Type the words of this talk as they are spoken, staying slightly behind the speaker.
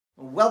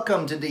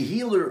Welcome to the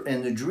Healer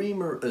and the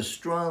Dreamer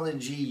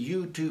Astrology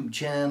YouTube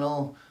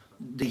channel.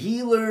 The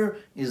healer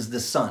is the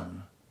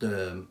sun.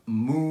 The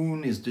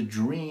moon is the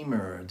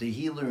dreamer. The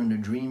healer and the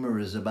dreamer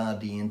is about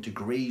the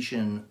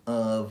integration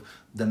of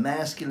the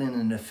masculine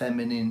and the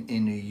feminine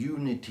in a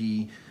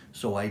unity.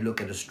 So I look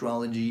at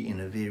astrology in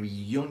a very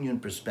Jungian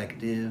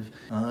perspective.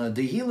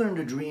 The healer and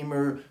the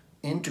dreamer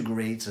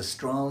integrates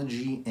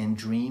astrology and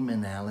dream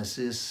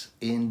analysis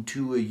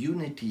into a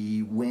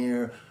unity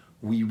where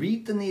we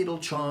read the natal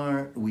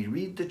chart, we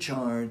read the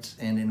charts,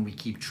 and then we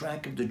keep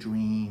track of the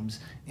dreams,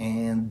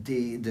 and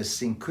the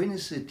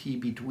synchronicity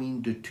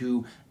between the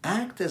two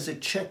act as a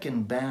check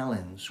and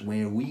balance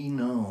where we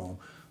know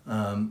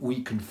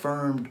we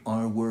confirmed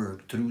our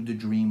work through the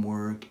dream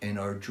work, and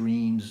our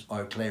dreams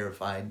are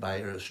clarified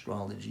by our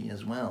astrology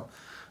as well.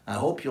 I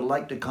hope you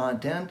like the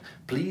content.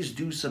 Please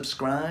do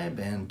subscribe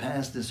and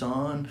pass this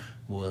on.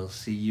 We'll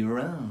see you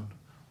around.